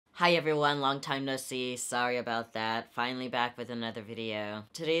Hi everyone, long time no see, sorry about that. Finally back with another video.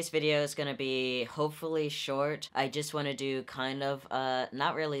 Today's video is gonna be hopefully short. I just want to do kind of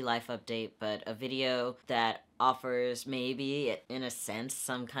not really life update, but a video that offers maybe, in a sense,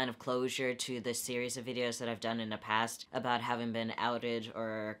 some kind of closure to the series of videos that I've done in the past about having been outed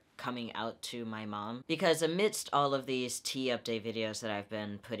or coming out to my mom. Because amidst all of these tea update videos that I've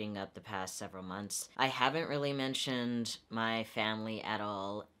been putting up the past several months, I haven't really mentioned my family at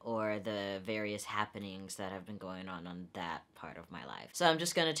all or the various happenings that have been going on that part of my life. So I'm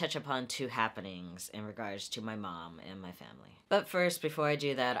just going to touch upon two happenings in regards to my mom and my family. But first, before I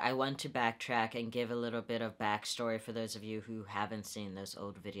do that, I want to backtrack and give a little bit of backstory for those of you who haven't seen those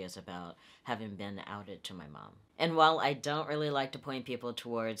old videos about having been outed to my mom. And while I don't really like to point people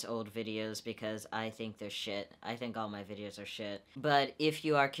towards old videos because I think they're shit, I think all my videos are shit, but if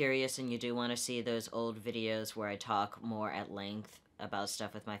you are curious and you do want to see those old videos where I talk more at length about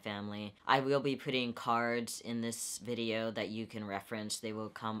stuff with my family, I will be putting cards in this video that you can reference. They will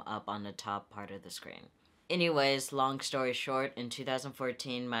come up on the top part of the screen. Anyways, long story short, in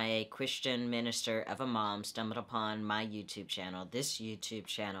 2014, my Christian minister of a mom stumbled upon my YouTube channel, this YouTube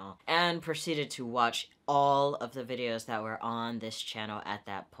channel, and proceeded to watch all of the videos that were on this channel at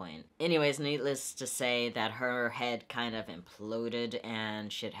that point. Anyways, needless to say that her head kind of imploded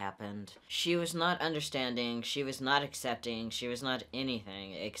and shit happened. She was not understanding, she was not accepting, she was not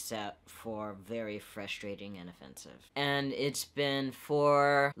anything except for very frustrating and offensive. And it's been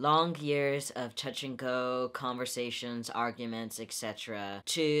 4 long years of touch and go conversations, arguments, etc.,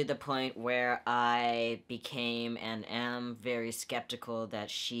 to the point where I became and am very skeptical that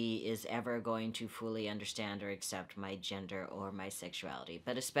she is ever going to fully understand or accept my gender or my sexuality,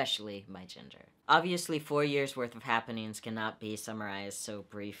 but especially my gender. Obviously, 4 years worth of happenings cannot be summarized so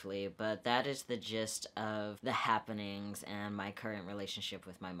briefly, but that is the gist of the happenings and my current relationship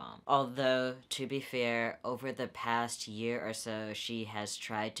with my mom. Although, to be fair, over the past year or so, she has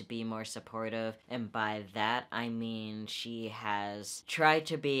tried to be more supportive, and by that I mean she has tried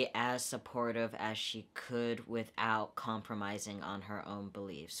to be as supportive as she could without compromising on her own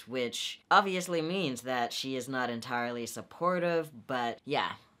beliefs, which obviously means that she is not entirely supportive, but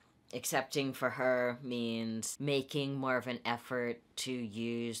yeah. Accepting for her means making more of an effort to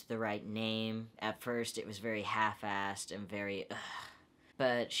use the right name. At first, it was very half-assed and very ugh.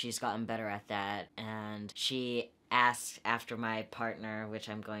 But she's gotten better at that, and she asked after my partner, which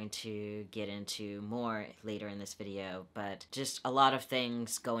I'm going to get into more later in this video, but just a lot of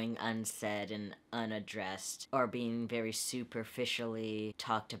things going unsaid and unaddressed or being very superficially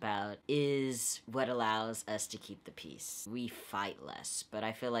talked about is what allows us to keep the peace. We fight less, but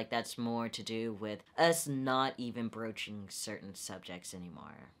I feel like that's more to do with us not even broaching certain subjects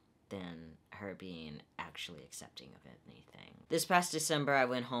anymore than her being actually accepting of anything. This past December, I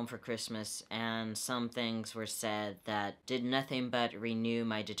went home for Christmas, and some things were said that did nothing but renew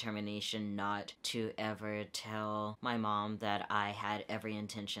my determination not to ever tell my mom that I had every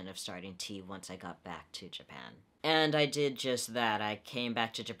intention of starting tea once I got back to Japan. And I did just that. I came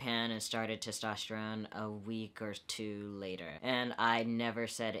back to Japan and started testosterone a week or 2 later. And I never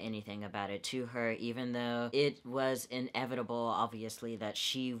said anything about it to her, even though it was inevitable, obviously, that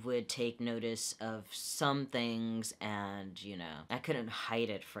she would take notice of some things and, you know, I couldn't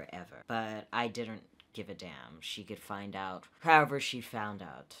hide it forever. But I didn't give a damn. She could find out however she found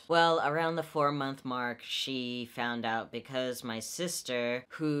out. Well, around the 4-month mark, she found out because my sister,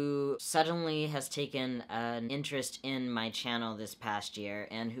 who suddenly has taken an interest in my channel this past year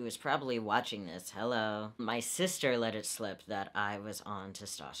and who is probably watching this, hello, my sister let it slip that I was on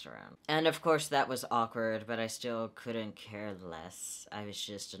testosterone. And of course that was awkward, but I still couldn't care less. I was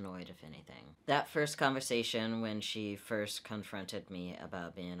just annoyed, if anything. That first conversation when she first confronted me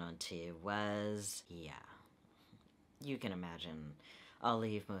about being on T was, yeah. You can imagine. I'll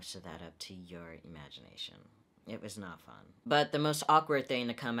leave most of that up to your imagination. It was not fun. But the most awkward thing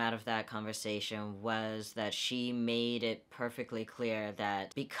to come out of that conversation was that she made it perfectly clear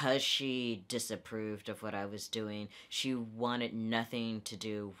that because she disapproved of what I was doing, she wanted nothing to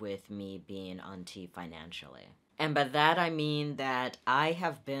do with me being on T financially. And by that I mean that I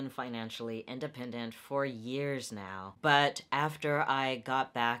have been financially independent for years now, but after I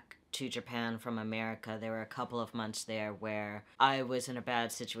got back to Japan from America, there were a couple of months there where I was in a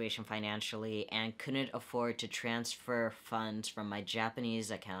bad situation financially and couldn't afford to transfer funds from my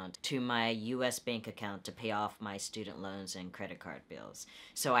Japanese account to my US bank account to pay off my student loans and credit card bills.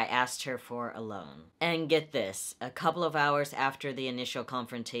 So I asked her for a loan. And get this, a couple of hours after the initial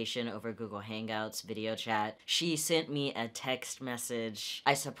confrontation over Google Hangouts video chat, she sent me a text message,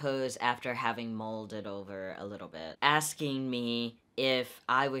 I suppose after having mulled it over a little bit, asking me if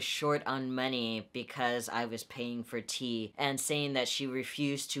I was short on money because I was paying for tea, and saying that she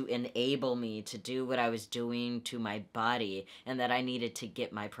refused to enable me to do what I was doing to my body and that I needed to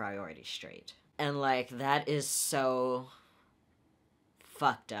get my priorities straight. And like, that is so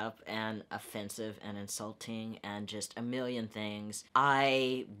fucked up and offensive and insulting and just a million things.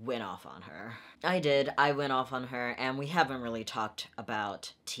 I went off on her. I went off on her, and we haven't really talked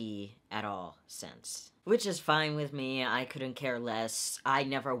about tea at all since. Which is fine with me. I couldn't care less. I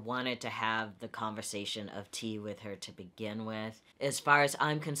never wanted to have the conversation of tea with her to begin with. As far as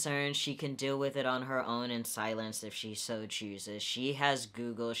I'm concerned, she can deal with it on her own in silence if she so chooses. She has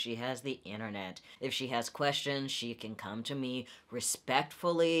Google, she has the internet. If she has questions, she can come to me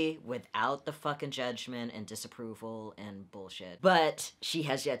respectfully, without the fucking judgment and disapproval and bullshit. But she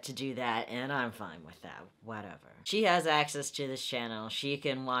has yet to do that, and I'm fine with that. Whatever. She has access to this channel. She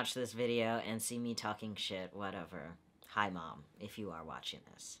can watch this video and see me talking shit, whatever. Hi, Mom, if you are watching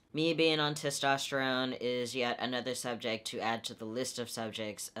this. Me being on testosterone is yet another subject to add to the list of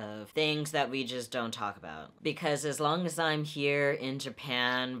subjects of things that we just don't talk about. Because as long as I'm here in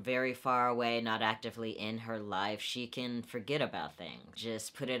Japan, very far away, not actively in her life, she can forget about things.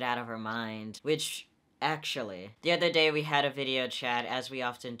 Just put it out of her mind, which... Actually, the other day we had a video chat, as we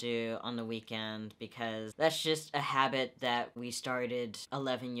often do on the weekend, because that's just a habit that we started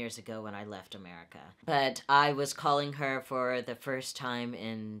 11 years ago when I left America. But I was calling her for the first time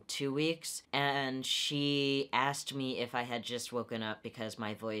in 2 weeks, and she asked me if I had just woken up because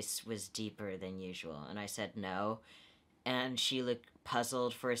my voice was deeper than usual, and I said no. And she looked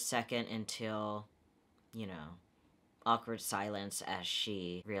puzzled for a second until, you know, awkward silence as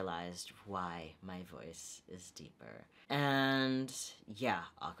she realized why my voice is deeper. And yeah,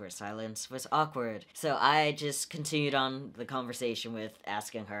 awkward silence was awkward. So I just continued on the conversation with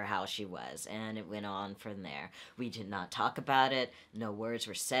asking her how she was, and it went on from there. We did not talk about it, no words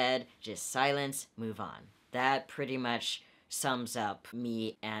were said, just silence, move on. That pretty much sums up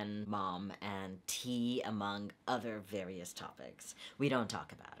me and Mom and tea, among other various topics. We don't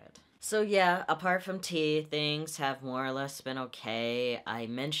talk about it. So yeah, apart from tea, things have more or less been okay. I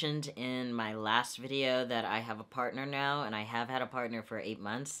mentioned in my last video that I have a partner now, and I have had a partner for 8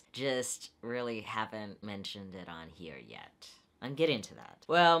 months. Just really haven't mentioned it on here yet. I'm getting to that.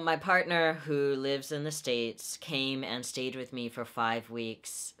 Well, my partner, who lives in the States, came and stayed with me for 5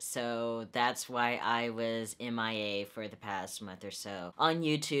 weeks, so that's why I was MIA for the past month or so, on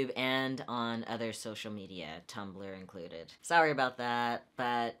YouTube and on other social media, Tumblr included. Sorry about that,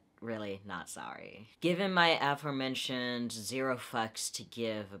 but really not sorry. Given my aforementioned zero fucks to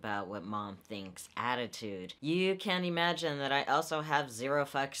give about what Mom thinks attitude, you can imagine that I also have zero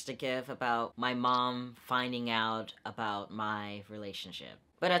fucks to give about my mom finding out about my relationship.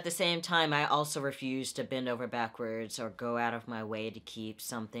 But at the same time, I also refuse to bend over backwards or go out of my way to keep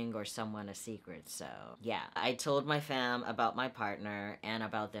something or someone a secret, so yeah. I told my fam about my partner and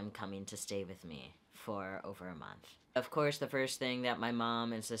about them coming to stay with me for over a month. Of course, the first thing that my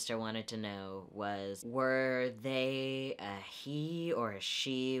mom and sister wanted to know was, were they a he or a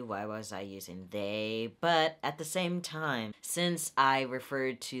she? Why was I using they? But at the same time, since I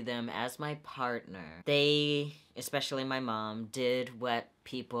referred to them as my partner, they, especially my mom, did what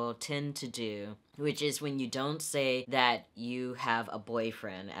people tend to do, which is when you don't say that you have a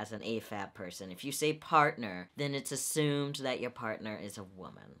boyfriend as an AFAB person. If you say partner, then it's assumed that your partner is a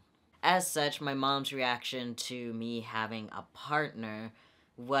woman. As such, my mom's reaction to me having a partner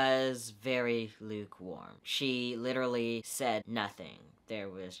was very lukewarm. She literally said nothing. There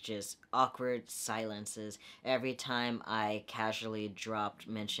was just awkward silences every time I casually dropped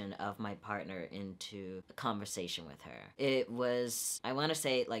mention of my partner into a conversation with her. It was, I want to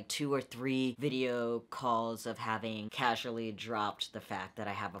say, like 2 or 3 video calls of having casually dropped the fact that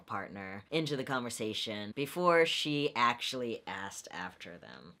I have a partner into the conversation before she actually asked after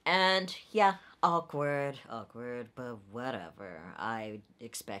them. And yeah, awkward, but whatever. I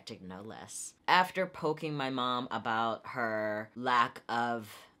expected no less. After poking my mom about her lack of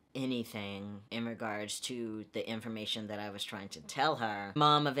anything in regards to the information that I was trying to tell her,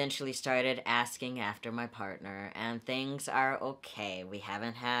 Mom eventually started asking after my partner, and things are okay. We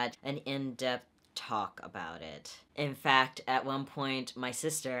haven't had an in-depth talk about it. In fact, at one point, my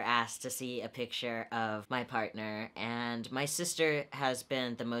sister asked to see a picture of my partner, and my sister has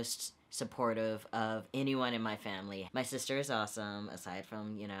been the most supportive of anyone in my family. My sister is awesome, aside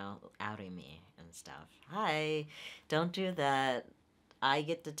from, you know, outing me and stuff. Hi, don't do that. I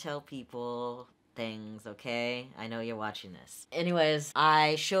get to tell people things, okay? I know you're watching this. Anyways,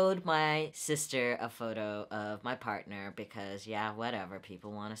 I showed my sister a photo of my partner because, yeah, whatever,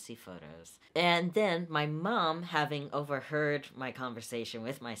 people want to see photos. And then my mom, having overheard my conversation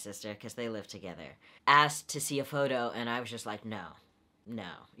with my sister, because they live together, asked to see a photo, and I was just like, no,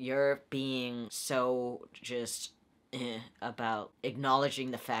 you're being so just about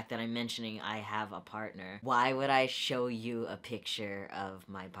acknowledging the fact that I'm mentioning I have a partner. Why would I show you a picture of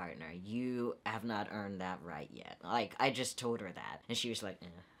my partner? You have not earned that right yet. Like, I just told her that, and she was like,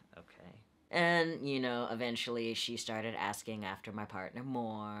 okay. And, you know, eventually she started asking after my partner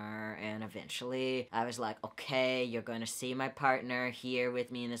more, and eventually I was like, okay, you're going to see my partner here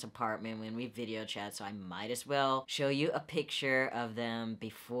with me in this apartment when we video chat, so I might as well show you a picture of them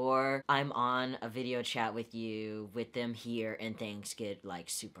before I'm on a video chat with you, with them here, and things get, like,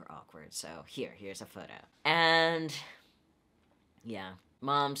 super awkward. So here's a photo. And yeah.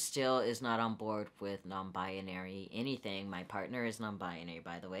 Mom still is not on board with non-binary anything. My partner is non-binary,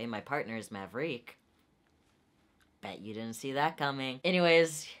 by the way. My partner is Maverick. Bet you didn't see that coming.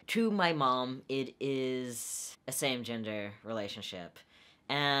 Anyways, to my mom, it is a same-gender relationship.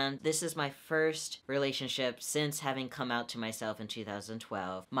 And this is my first relationship since having come out to myself in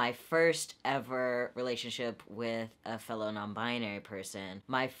 2012. My first ever relationship with a fellow non-binary person.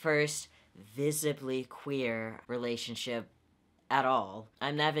 My first visibly queer relationship at all.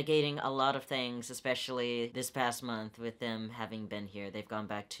 I'm navigating a lot of things, especially this past month with them having been here. They've gone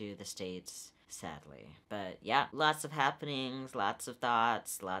back to the States, sadly. But yeah, lots of happenings, lots of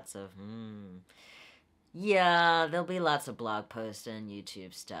thoughts, lots of yeah, there'll be lots of blog posts and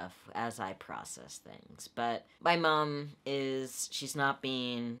YouTube stuff as I process things. But my mom she's not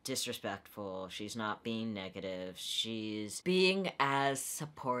being disrespectful. She's not being negative. She's being as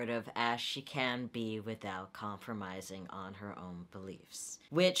supportive as she can be without compromising on her own beliefs.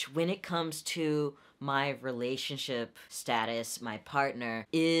 Which, when it comes to my relationship status, my partner,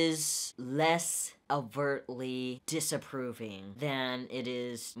 is less overtly disapproving than it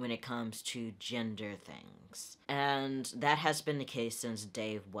is when it comes to gender things. And that has been the case since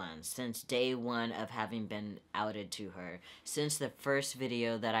day one of having been outed to her, since the first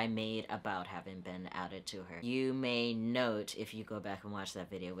video that I made about having been outed to her. You may note, if you go back and watch that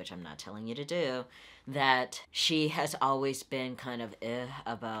video, which I'm not telling you to do, that she has always been kind of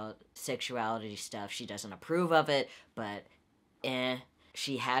about sexuality stuff. She doesn't approve of it, but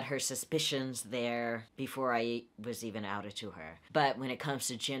she had her suspicions there before I was even outed to her. But when it comes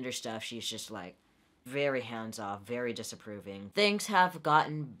to gender stuff, she's just like very hands-off, very disapproving. Things have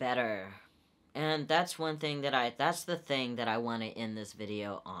gotten better. And that's that's the thing that I want to end this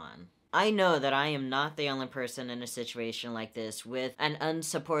video on. I know that I am not the only person in a situation like this with an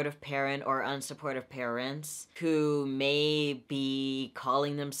unsupportive parent or unsupportive parents who may be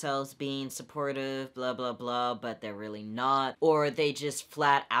calling themselves being supportive, blah, blah, blah, but they're really not. Or they just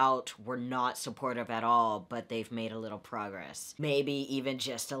flat out were not supportive at all, but they've made a little progress. Maybe even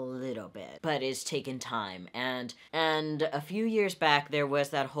just a little bit. But it's taken time. And a few years back, there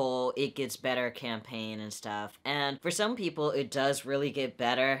was that whole It Gets Better campaign and stuff. And for some people, it does really get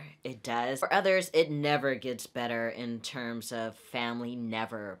better. It does. For others, it never gets better in terms of family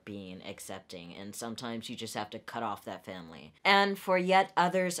never being accepting, and sometimes you just have to cut off that family. And for yet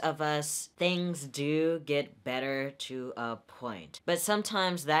others of us, things do get better to a point. But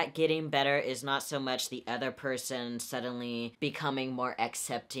sometimes that getting better is not so much the other person suddenly becoming more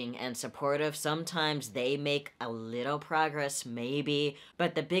accepting and supportive. Sometimes they make a little progress, maybe,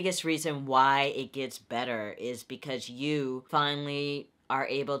 but the biggest reason why it gets better is because you finally are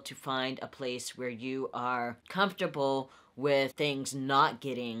able to find a place where you are comfortable with things not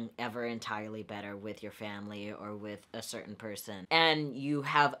getting ever entirely better with your family or with a certain person. And you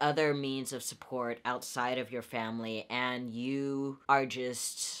have other means of support outside of your family, and you are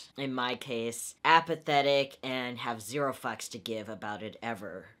just, in my case, apathetic and have zero fucks to give about it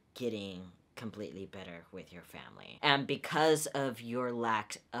ever getting completely better with your family. And because of your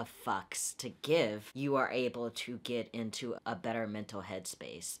lack of fucks to give, you are able to get into a better mental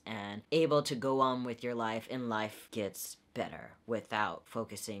headspace and able to go on with your life, and life gets better without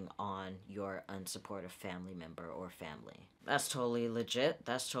focusing on your unsupportive family member or family. That's totally legit.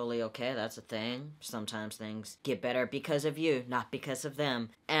 That's totally okay. That's a thing. Sometimes things get better because of you, not because of them.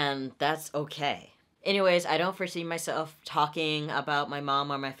 And that's okay. Anyways, I don't foresee myself talking about my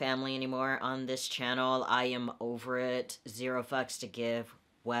mom or my family anymore on this channel. I am over it. Zero fucks to give.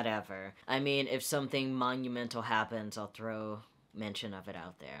 Whatever. I mean, if something monumental happens, I'll throw mention of it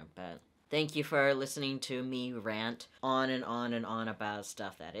out there. But thank you for listening to me rant on and on and on about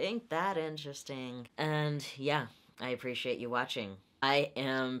stuff that ain't that interesting. And yeah, I appreciate you watching. I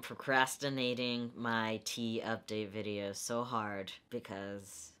am procrastinating my tea update video so hard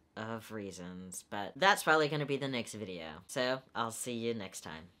because of reasons, but that's probably gonna be the next video. So, I'll see you next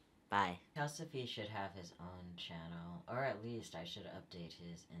time. Bye. Calcife should have his own channel, or at least I should update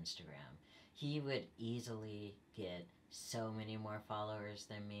his Instagram. He would easily get so many more followers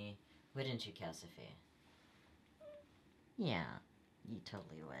than me. Wouldn't you, Calcife? Yeah, you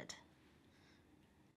totally would.